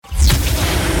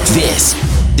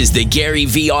This is the Gary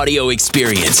V audio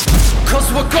experience.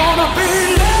 'Cause we're gonna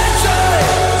be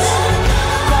legends.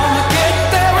 Gonna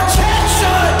get their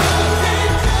attention.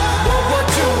 What we're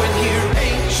doing here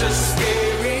ain't just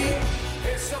scary.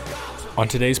 It's about to... On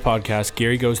today's podcast,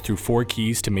 Gary goes through 4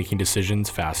 keys to making decisions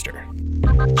faster.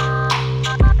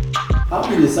 How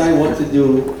do you decide what to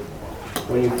do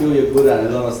when you feel you're good at a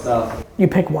lot of stuff? You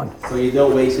pick one. So you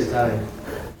don't waste your time.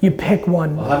 You pick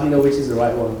one. Well, how do you know which is the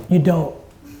right one? You don't.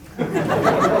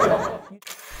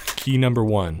 Key number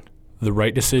 1. The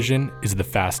right decision is the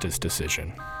fastest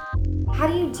decision. How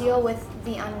do you deal with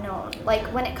the unknown? Like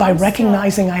when it comes By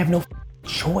recognizing I have no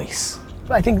choice.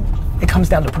 I think it comes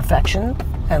down to perfection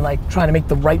and like trying to make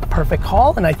the right perfect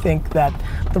call. And I think that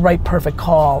the right perfect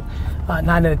call 9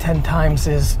 out of 10 times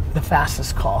is the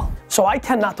fastest call. So I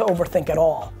tend not to overthink at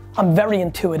all. I'm very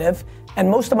intuitive, and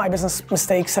most of my business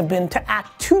mistakes have been to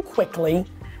act too quickly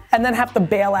and then have to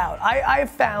bail out. I've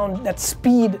found that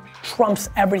speed trumps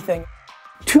everything.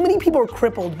 Too many people are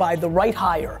crippled by the right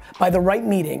hire, by the right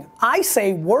meeting. I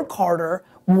say work harder,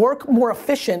 work more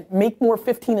efficient, make more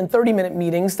 15 and 30-minute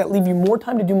meetings that leave you more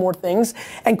time to do more things,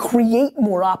 and create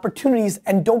more opportunities,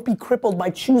 and don't be crippled by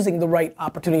choosing the right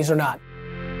opportunities or not.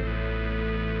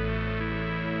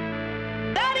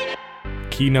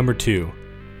 Key number 2.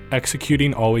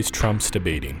 Executing always trumps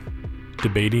debating.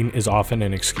 Debating is often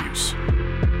an excuse.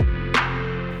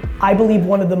 I believe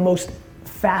one of the most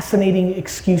fascinating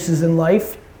excuses in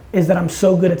life is that I'm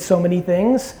so good at so many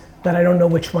things that I don't know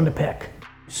which one to pick.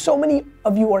 So many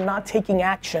of you are not taking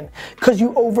action because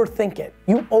you overthink it.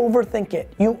 You overthink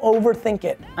it. You overthink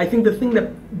it. I think the thing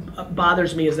that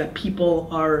bothers me is that people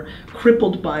are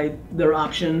crippled by their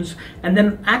options and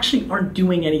then actually aren't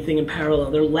doing anything in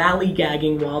parallel. They're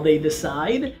lollygagging while they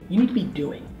decide. You need to be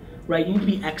doing, right? You need to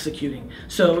be executing.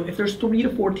 So if there's 3 to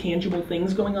 4 tangible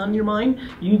things going on in your mind,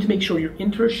 you need to make sure your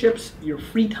internships, your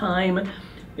free time,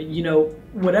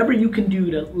 whatever you can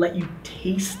do to let you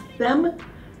taste them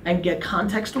and get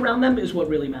context around them is what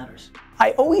really matters.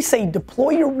 I always say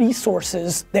deploy your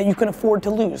resources that you can afford to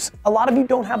lose. A lot of you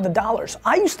don't have the dollars.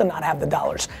 I used to not have the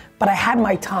dollars, but I had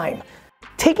my time.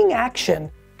 Taking action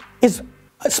is,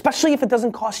 especially if it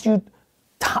doesn't cost you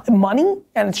money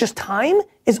and it's just time,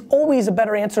 is always a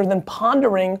better answer than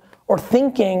pondering or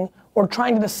thinking or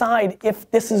trying to decide if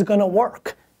this is gonna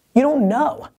work. You don't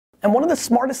know. And one of the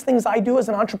smartest things I do as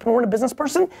an entrepreneur and a business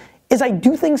person is I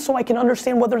do things so I can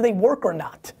understand whether they work or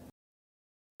not.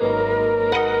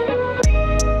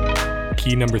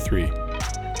 Key number 3.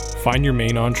 Find your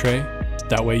main entree.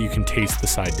 That way you can taste the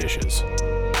side dishes.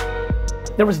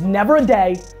 There was never a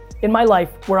day in my life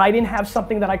where I didn't have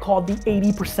something that I called the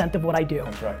 80% of what I do.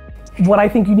 That's right. What I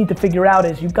think you need to figure out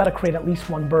is you've got to create at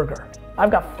least 1 burger. I've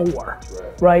got 4,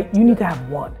 right? You need to have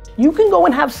 1. You can go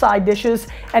and have side dishes,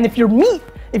 and if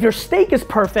your steak is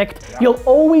perfect, you'll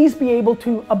always be able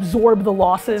to absorb the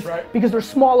losses because they're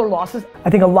smaller losses. I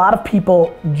think a lot of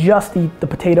people just eat the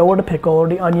potato or the pickle or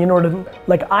the onion or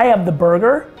I have the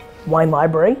burger, Wine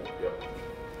Library,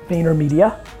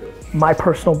 VaynerMedia, my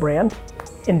personal brand,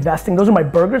 investing, those are my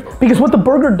burgers. Because what the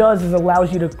burger does is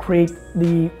allows you to create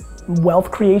the wealth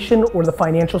creation or the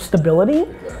financial stability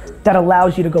that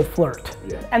allows you to go flirt.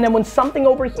 And then when something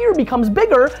over here becomes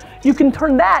bigger, you can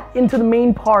turn that into the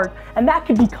main part, and that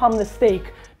could become the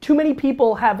steak. Too many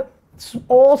people have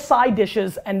all side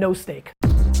dishes and no steak.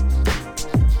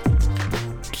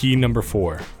 Key number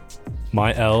 4.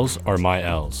 My L's are my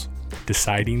L's.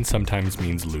 Deciding sometimes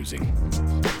means losing.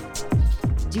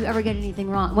 Do you ever get anything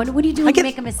wrong? What do you do when you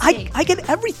make a mistake? I get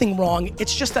everything wrong.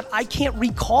 It's just that I can't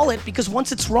recall it because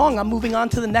once it's wrong, I'm moving on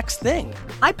to the next thing.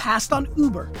 I passed on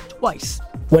Uber twice.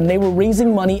 When they were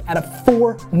raising money at a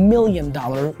 $4 million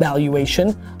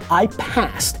valuation, I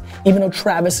passed, even though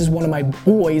Travis is one of my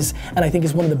boys and I think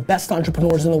is one of the best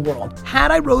entrepreneurs in the world.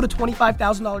 Had I wrote a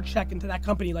 $25,000 check into that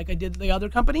company like I did the other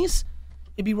companies,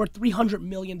 it'd be worth $300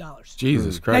 million.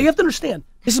 Jesus Christ. Now you have to understand,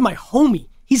 this is my homie.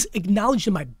 He's acknowledged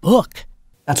in my book.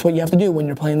 That's what you have to do when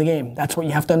you're playing the game. That's what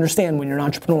you have to understand when you're an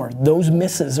entrepreneur. Those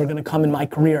misses are gonna come in my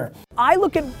career. I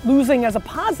look at losing as a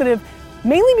positive,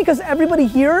 mainly because everybody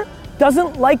here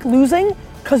doesn't like losing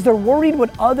because they're worried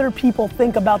what other people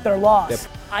think about their loss. Yep.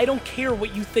 I don't care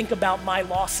what you think about my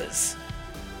losses.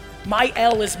 My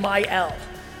L is my L.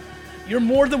 You're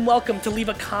more than welcome to leave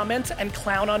a comment and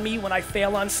clown on me when I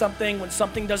fail on something, when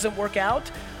something doesn't work out.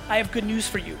 I have good news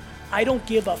for you. I don't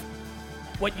give a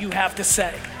what you have to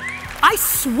say. I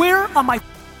swear on my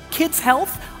kids'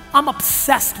 health, I'm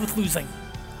obsessed with losing.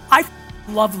 I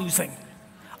love losing.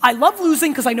 I love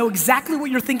losing because I know exactly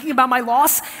what you're thinking about my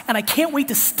loss, and I can't wait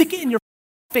to stick it in your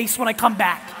face when I come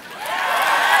back.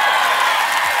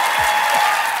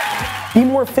 Be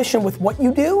more more efficient with what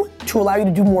you do to allow you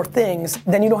to do more things,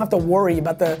 then you don't have to worry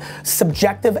about the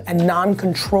subjective and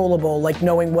non-controllable, like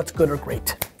knowing what's good or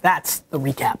great. That's the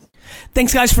recap.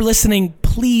 Thanks guys for listening.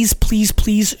 Please, please,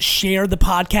 please share the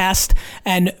podcast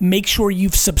and make sure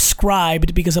you've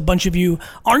subscribed, because a bunch of you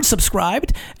aren't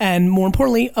subscribed. And more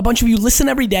importantly, a bunch of you listen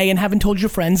every day and haven't told your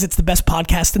friends it's the best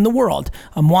podcast in the world.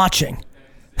 I'm watching.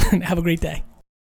 Have a great day.